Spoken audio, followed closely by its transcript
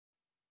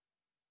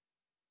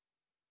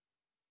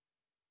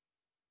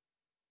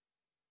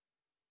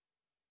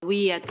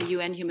We at the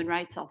UN Human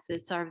Rights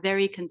Office are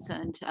very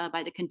concerned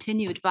by the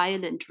continued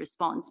violent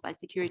response by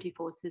security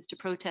forces to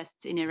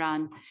protests in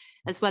Iran,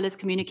 as well as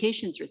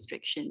communications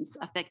restrictions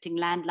affecting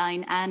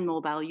landline and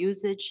mobile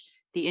usage,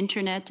 the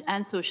internet,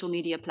 and social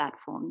media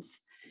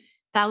platforms.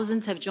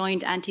 Thousands have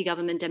joined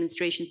anti-government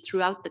demonstrations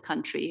throughout the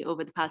country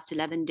over the past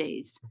 11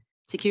 days.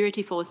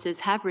 Security forces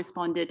have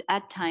responded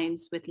at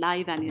times with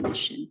live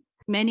ammunition.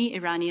 Many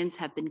Iranians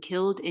have been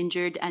killed,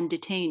 injured, and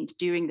detained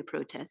during the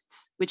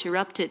protests, which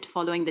erupted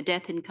following the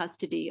death in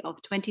custody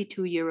of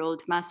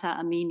 22-year-old Mahsa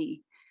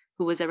Amini,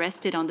 who was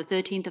arrested on the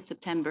 13th of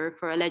September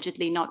for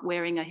allegedly not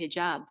wearing a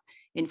hijab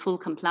in full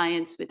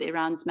compliance with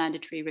Iran's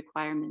mandatory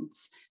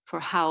requirements for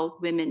how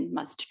women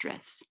must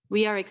dress.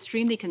 We are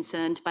extremely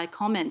concerned by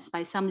comments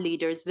by some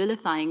leaders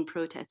vilifying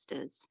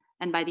protesters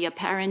and by the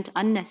apparent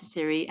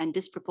unnecessary and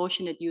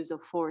disproportionate use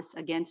of force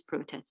against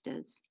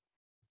protesters.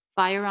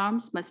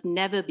 Firearms must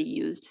never be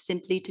used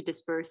simply to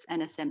disperse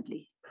an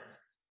assembly.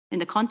 In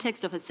the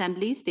context of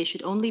assemblies, they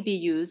should only be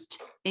used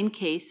in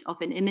case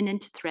of an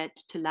imminent threat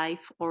to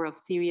life or of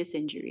serious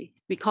injury.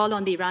 We call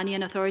on the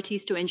Iranian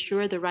authorities to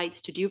ensure the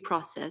rights to due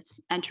process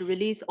and to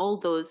release all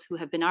those who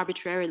have been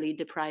arbitrarily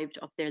deprived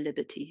of their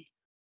liberty.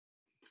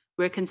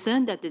 We're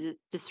concerned that the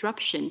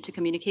disruption to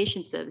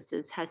communication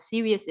services has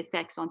serious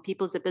effects on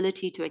people's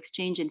ability to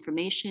exchange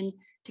information,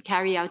 to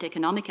carry out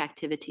economic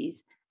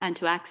activities, and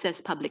to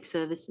access public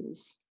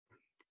services.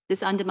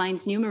 This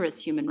undermines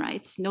numerous human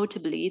rights,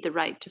 notably the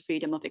right to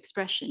freedom of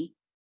expression.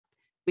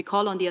 We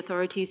call on the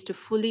authorities to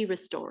fully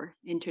restore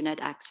internet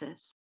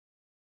access.